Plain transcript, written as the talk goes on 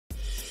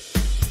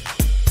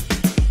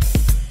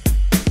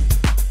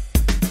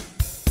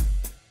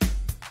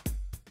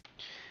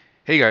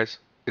Hey guys,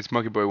 it's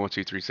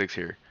MonkeyBoy1236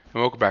 here,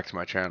 and welcome back to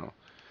my channel.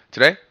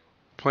 Today,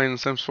 playing The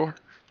Sims 4.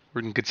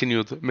 We're going to continue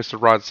with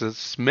Mr. Rod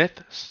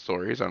Smith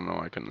stories. I don't know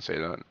why I couldn't say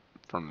that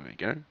from the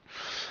beginning.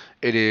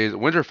 It is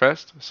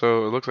Winterfest,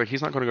 so it looks like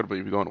he's not going to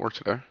be going to work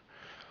today.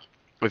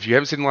 If you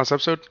haven't seen the last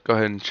episode, go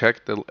ahead and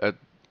check the at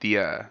the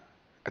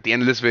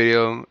end of this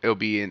video. It'll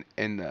be in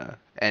the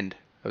end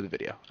of the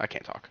video. I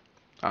can't talk.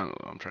 I don't know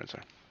what I'm trying to say,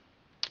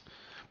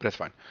 but that's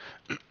fine.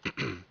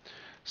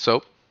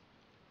 So,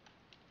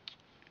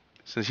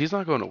 since he's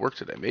not going to work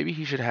today, maybe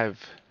he should have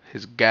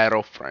his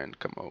girlfriend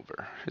come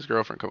over. His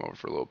girlfriend come over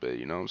for a little bit,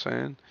 you know what I'm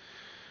saying?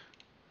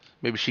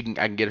 Maybe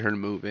I can get her to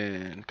move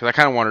in, cause I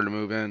kind of want her to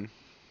move in.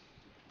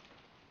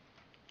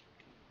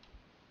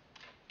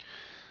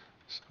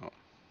 So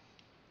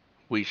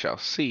we shall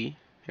see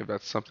if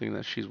that's something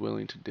that she's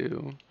willing to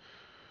do.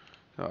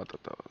 Oh, I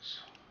thought that was.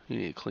 You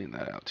need to clean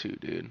that out too,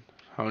 dude.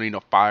 I don't need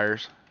no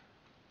fires.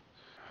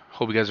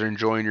 Hope you guys are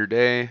enjoying your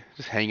day,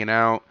 just hanging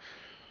out.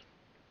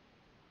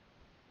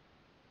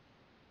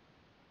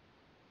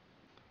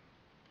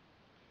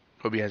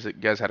 Hope you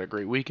guys had a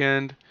great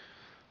weekend.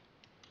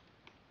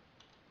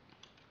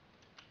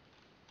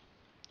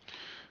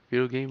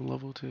 Video game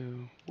level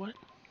 2. What?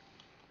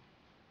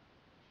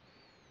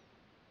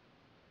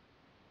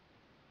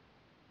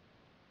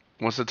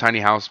 Once the tiny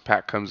house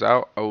pack comes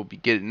out, I will be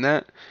getting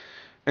that.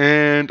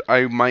 And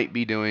I might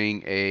be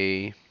doing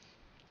a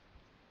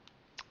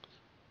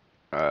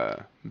uh,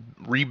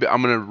 I'm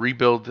gonna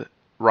rebuild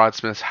Rod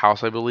Smith's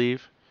house, I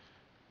believe.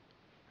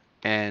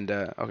 And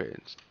okay,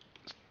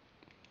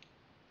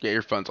 get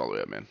your phones all the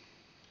way up, man.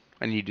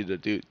 I need you to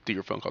do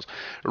your phone calls.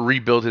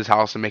 Rebuild his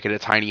house and make it a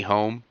tiny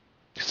home,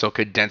 so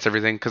condense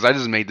everything. Cause I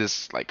just made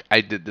this like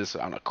I did this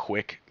on a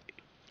quick.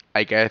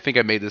 Like I think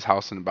I made this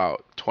house in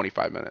about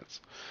 25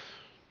 minutes.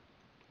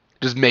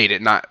 Just made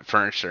it, not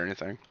furnished or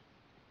anything.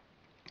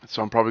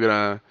 So I'm probably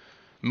gonna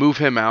move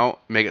him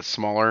out, make it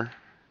smaller,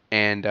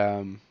 and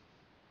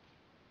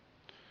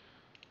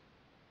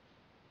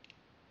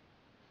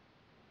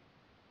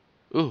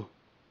ooh,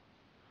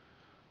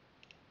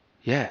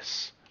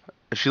 yes.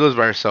 If she lives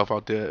by herself, I'll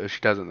do it. If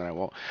she doesn't, then I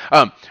won't.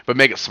 But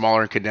make it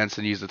smaller and condense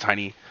and use the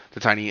tiny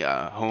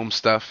home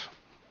stuff.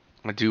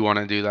 I do want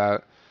to do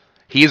that.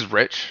 He is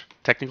rich,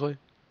 technically.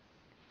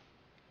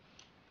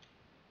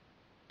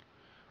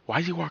 Why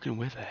is he walking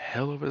with the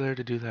hell over there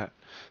to do that?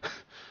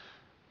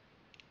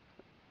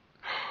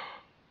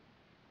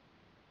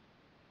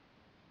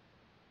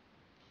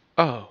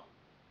 Oh,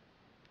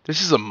 this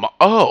is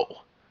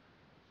oh,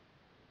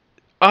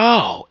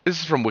 this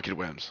is from Wicked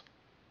Whims.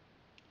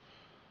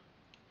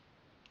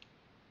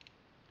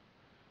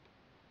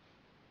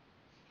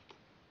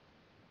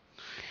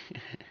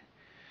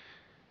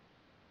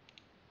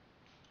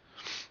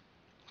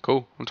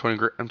 Cool. I'm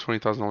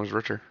 $20,000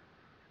 richer.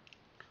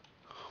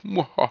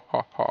 Now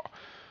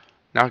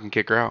I can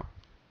kick her out.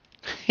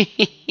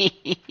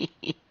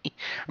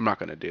 I'm not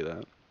gonna do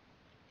that.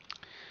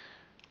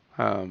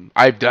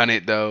 I've done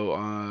it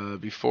though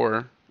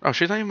before. Oh,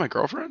 she's not even my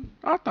girlfriend?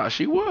 I thought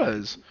she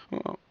was.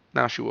 Well,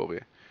 now she will be.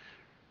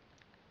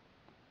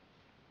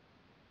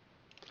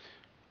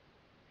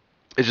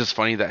 It's just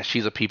funny that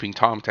she's a peeping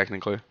Tom,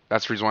 technically.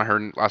 That's the reason why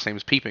her last name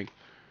is Peeping.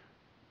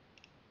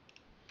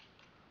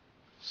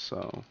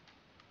 So,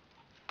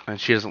 and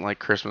she doesn't like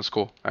Christmas.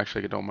 Cool.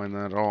 Actually, I don't mind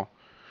that at all.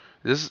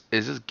 Is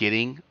this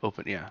getting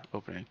open? Yeah,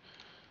 opening.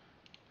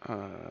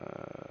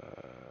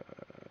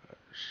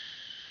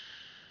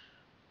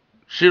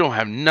 She don't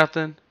have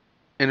nothing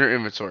in her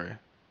inventory.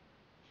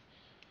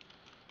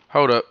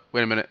 Hold up.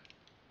 Wait a minute.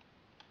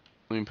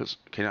 Let me put.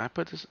 Can I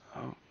put this?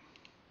 Oh.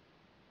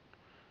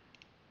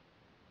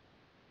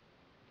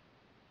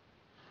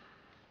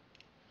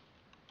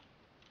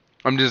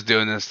 I'm just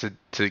doing this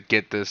to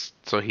get this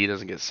so he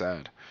doesn't get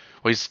sad.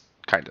 Well, he's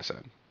kind of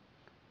sad.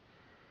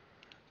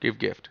 Give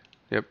gift.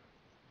 Yep.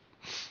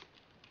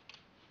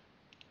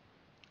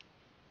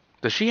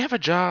 Does she have a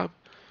job?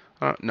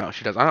 No,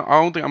 she doesn't.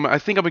 I don't think I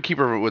think I'm gonna keep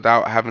her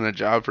without having a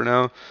job for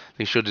now. I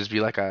think she'll just be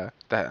like a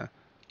that.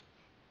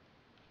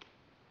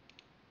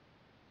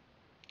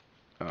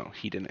 Oh,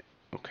 he didn't.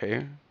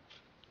 Okay.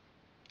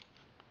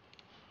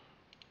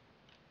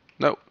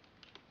 Nope.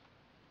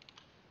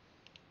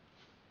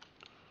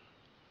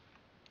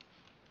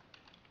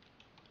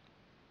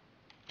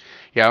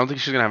 Yeah, I don't think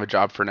she's gonna have a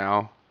job for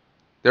now.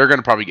 They're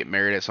gonna probably get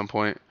married at some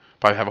point.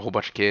 Probably have a whole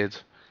bunch of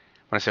kids.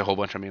 When I say a whole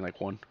bunch, I mean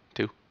like one,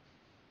 two.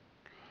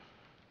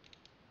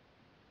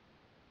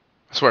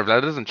 I swear, if that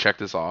doesn't check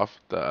this off,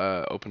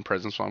 the open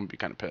presents, so I'm gonna be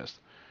kind of pissed.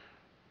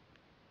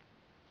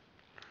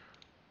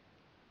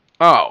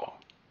 Oh.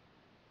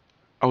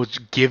 Oh, it's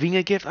giving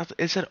a gift?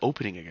 It said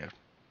opening a gift.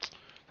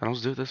 Then I'll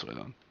just do it this way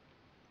then.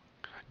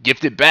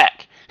 Gift it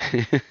back.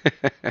 Now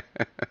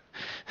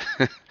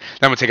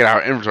I'm gonna take it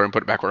out of inventory and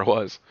put it back where it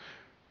was.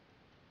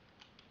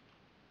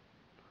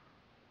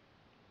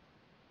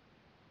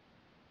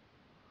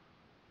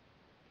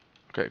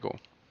 Okay, cool.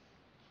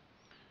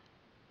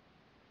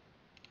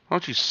 Why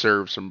don't you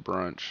serve some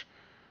brunch?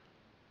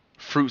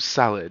 Fruit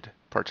salad,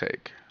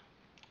 partake.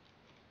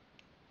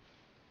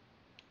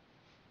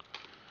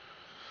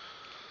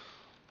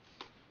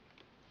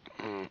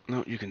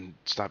 No, you can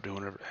stop doing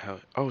whatever the hell.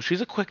 Oh, she's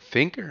a quick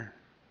thinker.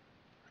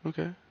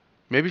 Okay.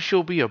 Maybe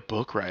she'll be a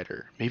book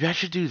writer. Maybe I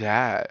should do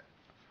that.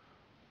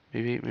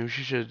 Maybe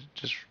she should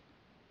just.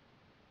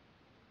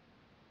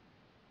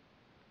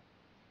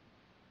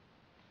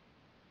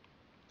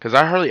 Because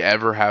I hardly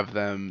ever have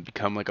them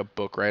become like a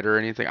book writer or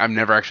anything. I've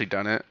never actually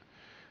done it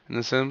in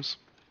The Sims.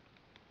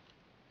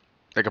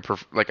 Like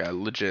like a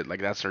legit,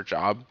 like that's their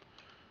job.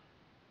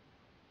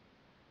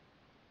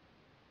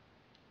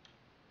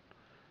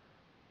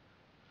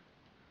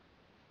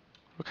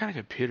 What kind of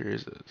computer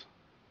is this?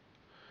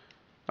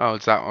 Oh,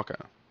 it's that. Okay.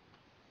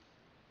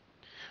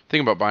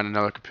 Thinking about buying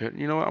another computer.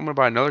 You know what? I'm gonna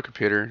buy another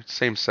computer.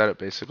 Same setup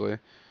basically.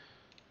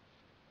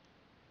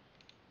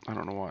 I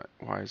don't know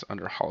why it's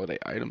under holiday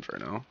items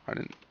right now. I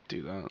didn't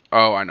do that.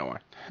 Oh, I know why.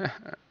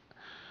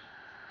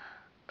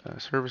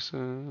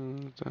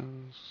 Services.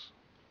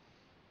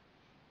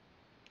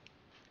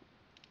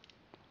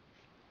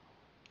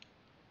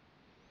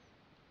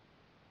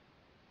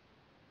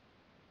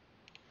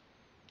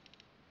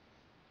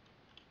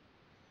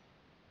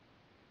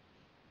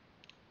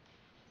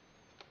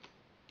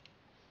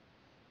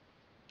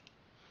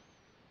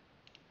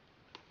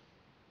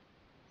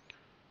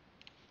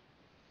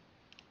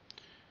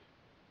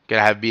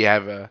 Gotta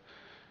have a.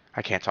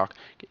 I can't talk.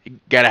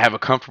 Gotta have a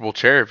comfortable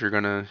chair if you're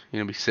gonna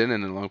be sitting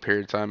in a long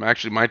period of time.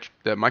 Actually,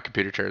 my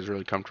computer chair is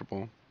really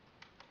comfortable.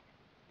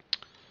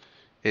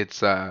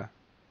 It's I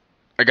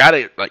got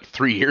it like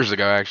 3 years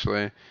ago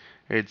actually.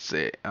 It's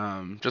just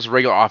a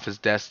regular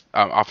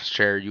office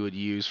chair you would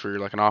use for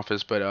like an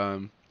office, but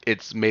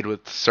it's made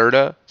with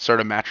Serta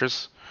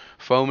mattress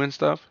foam and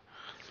stuff,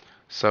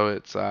 so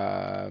it's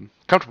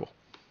comfortable.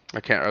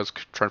 I was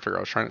trying to figure out what I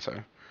was trying to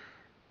say.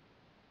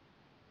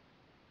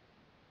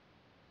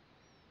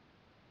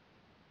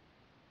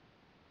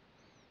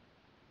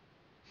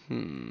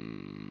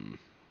 Hmm.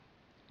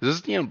 Is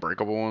this the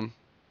unbreakable one?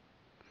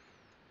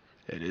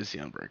 It is the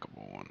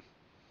unbreakable one.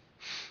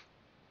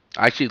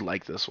 I actually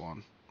like this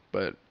one,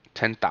 but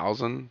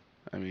 10,000.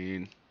 I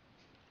mean,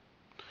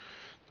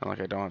 not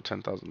like I don't have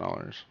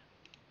 $10,000.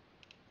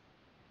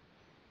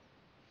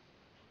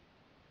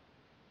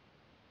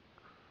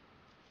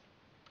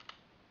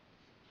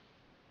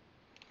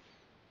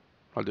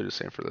 I'll do the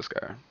same for this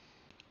guy.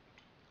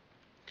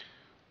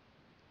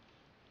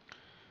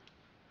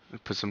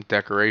 Put some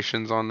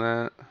decorations on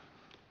that.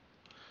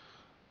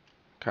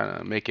 Kind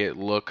of make it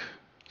look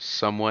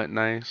somewhat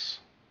nice.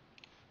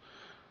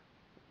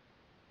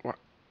 What?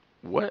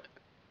 What?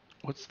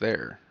 What's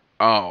there?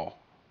 Oh,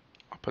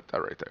 I'll put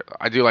that right there.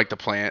 I do like the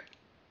plant.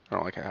 I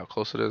don't like how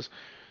close it is.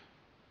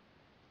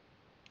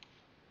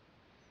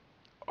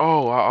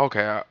 Oh,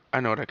 okay. I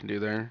know what I can do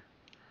there.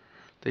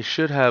 They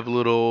should have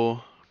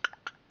little.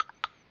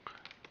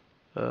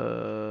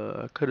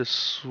 I could have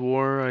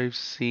swore I've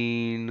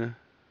seen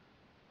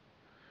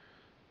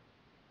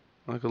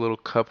like a little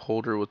cup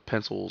holder with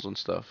pencils and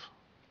stuff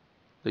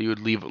that you would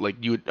leave. Like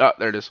you would. Ah,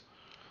 there it is.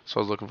 That's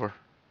what I was looking for.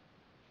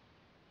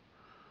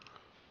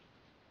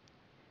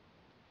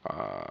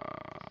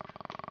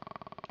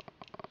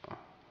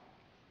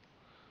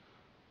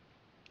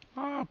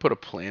 I'll put a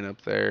plant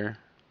up there.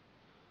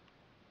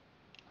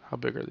 How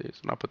big are these?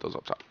 And I'll put those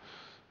up top.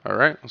 All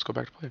right, let's go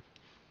back to play.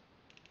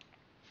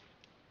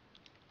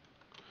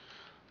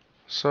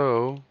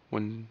 So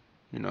when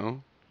you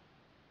know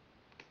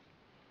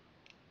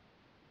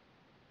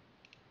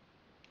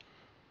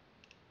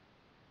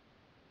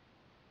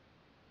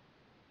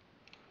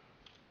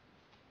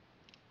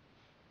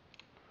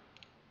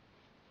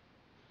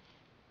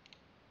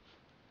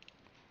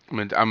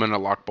I'm gonna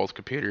lock both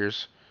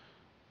computers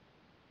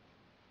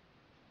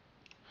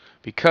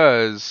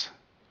because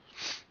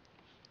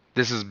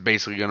this is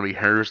basically gonna be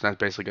hers, and that's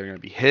basically gonna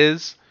be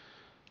his.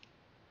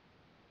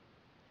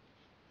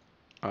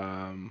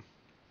 Um,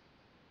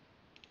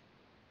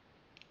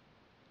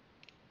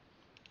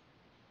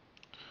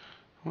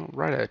 I'll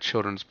write a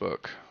children's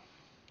book.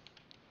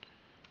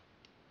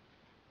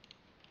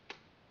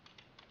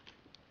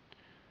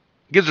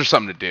 Gives her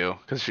something to do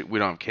because we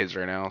don't have kids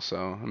right now,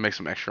 so it makes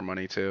some extra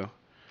money too.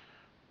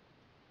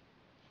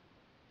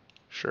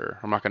 Sure,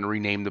 I'm not gonna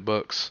rename the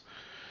books.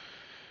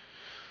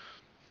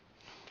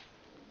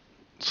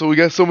 So we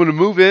got someone to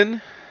move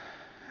in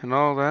and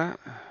all that.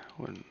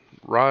 When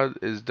Rod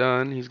is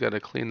done, he's got to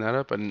clean that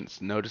up. I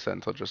didn't notice that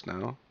until just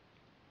now.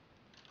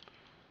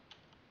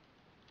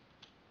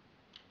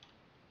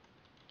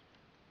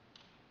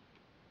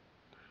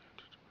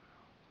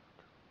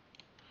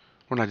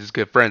 We're not just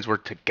good friends, we're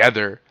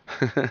together.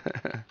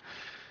 I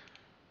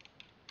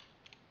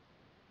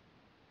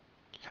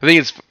think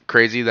it's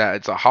crazy that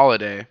it's a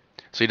holiday,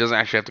 so he doesn't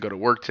actually have to go to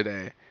work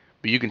today,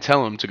 but you can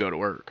tell him to go to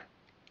work.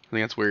 I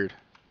think that's weird.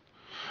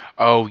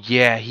 Oh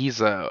yeah,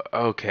 he's a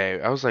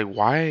okay. I was like,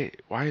 why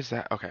is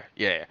that? Okay,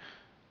 yeah.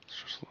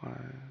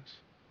 Socialize.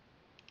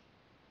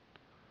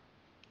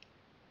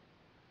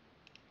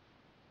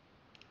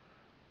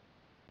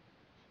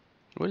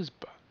 What is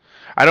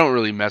I don't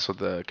really mess with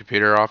the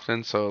computer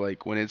often, so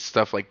like when it's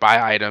stuff like buy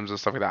items and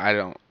stuff like that, I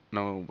don't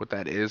know what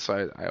that is,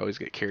 so I always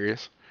get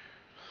curious.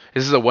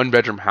 This is a 1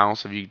 bedroom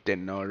house, if you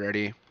didn't know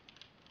already.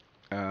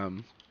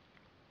 Um,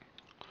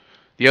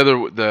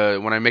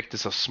 when I make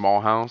this a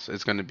small house,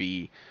 it's going to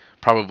be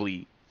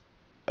probably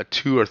a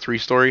 2 or 3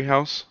 story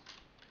house.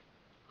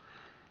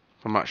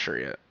 I'm not sure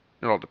yet.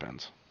 It all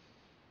depends.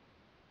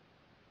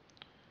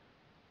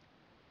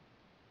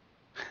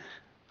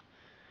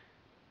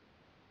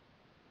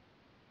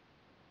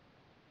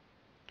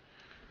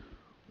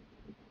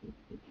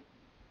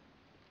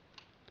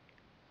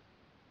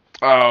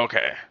 Oh,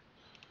 okay.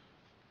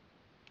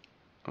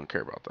 I don't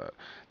care about that.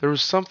 There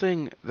was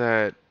something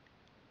that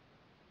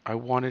I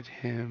wanted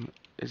him.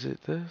 Is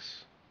it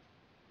this?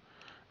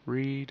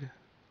 Read.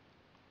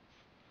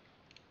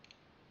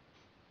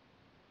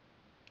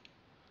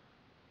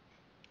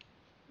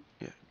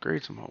 Yeah,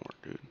 grade some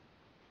homework, dude.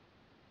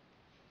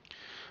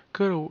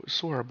 Could have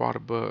swore I bought a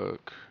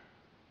book.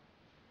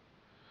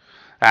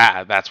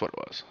 Ah, that's what it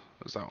was.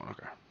 It was that one?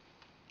 Okay.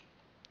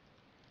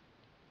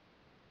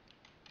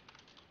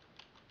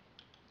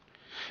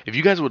 If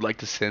you guys would like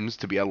The Sims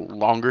to be a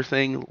longer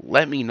thing,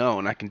 let me know,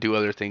 and I can do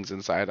other things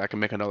inside. I can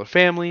make another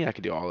family. I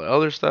can do all the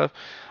other stuff.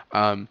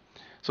 Um,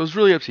 so it's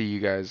really up to you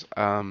guys.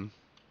 I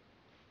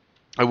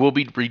will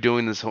be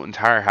redoing this whole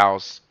entire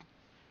house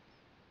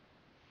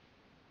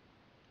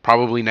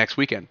probably next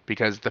weekend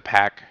because the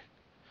pack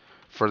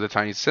for the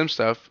Tiny Sim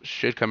stuff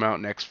should come out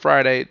next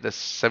Friday, the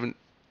 17th.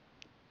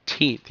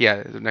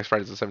 Yeah, the next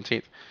Friday is the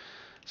 17th.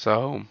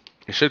 So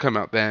it should come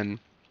out then,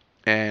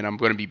 and I'm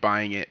going to be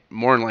buying it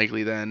more than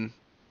likely then.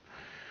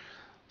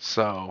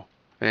 So,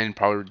 and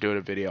probably do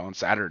a video on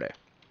Saturday.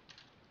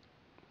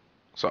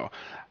 So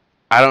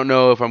I don't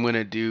know if I'm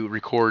going to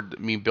record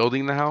me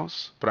building the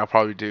house, but I'll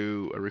probably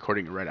do a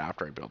recording right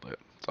after I build it.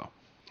 So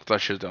I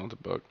should have done with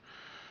the book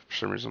for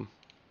some reason.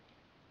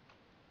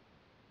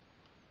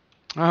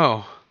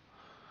 Oh,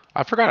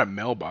 I forgot a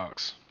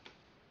mailbox.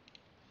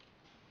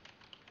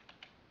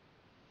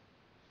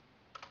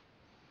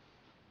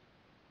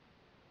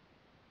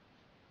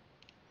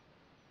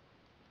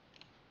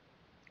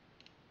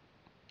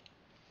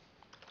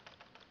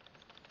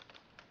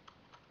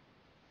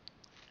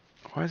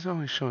 Why is it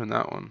only showing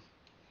that one?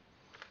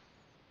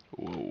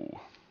 Whoa.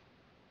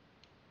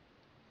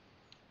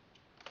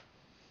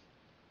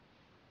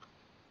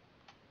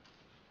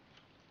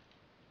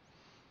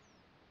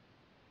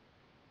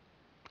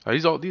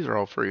 Oh, these are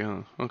all free,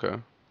 huh? Okay.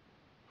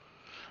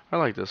 I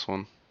like this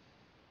one.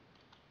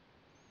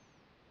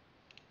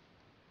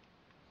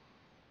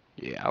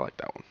 Yeah, I like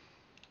that one.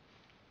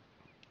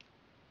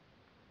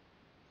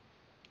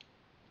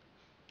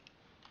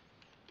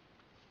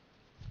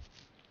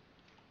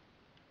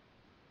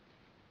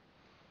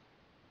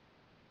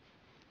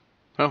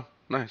 Oh,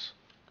 nice.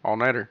 All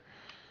nighter.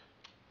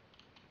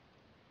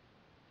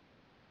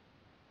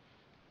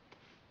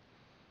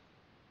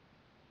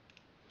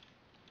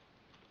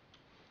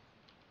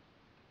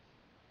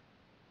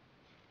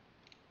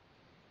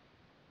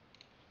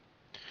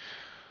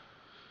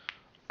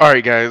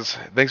 Alright, guys.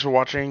 Thanks for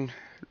watching.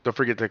 Don't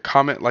forget to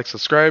comment, like,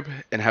 subscribe,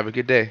 and have a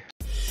good day.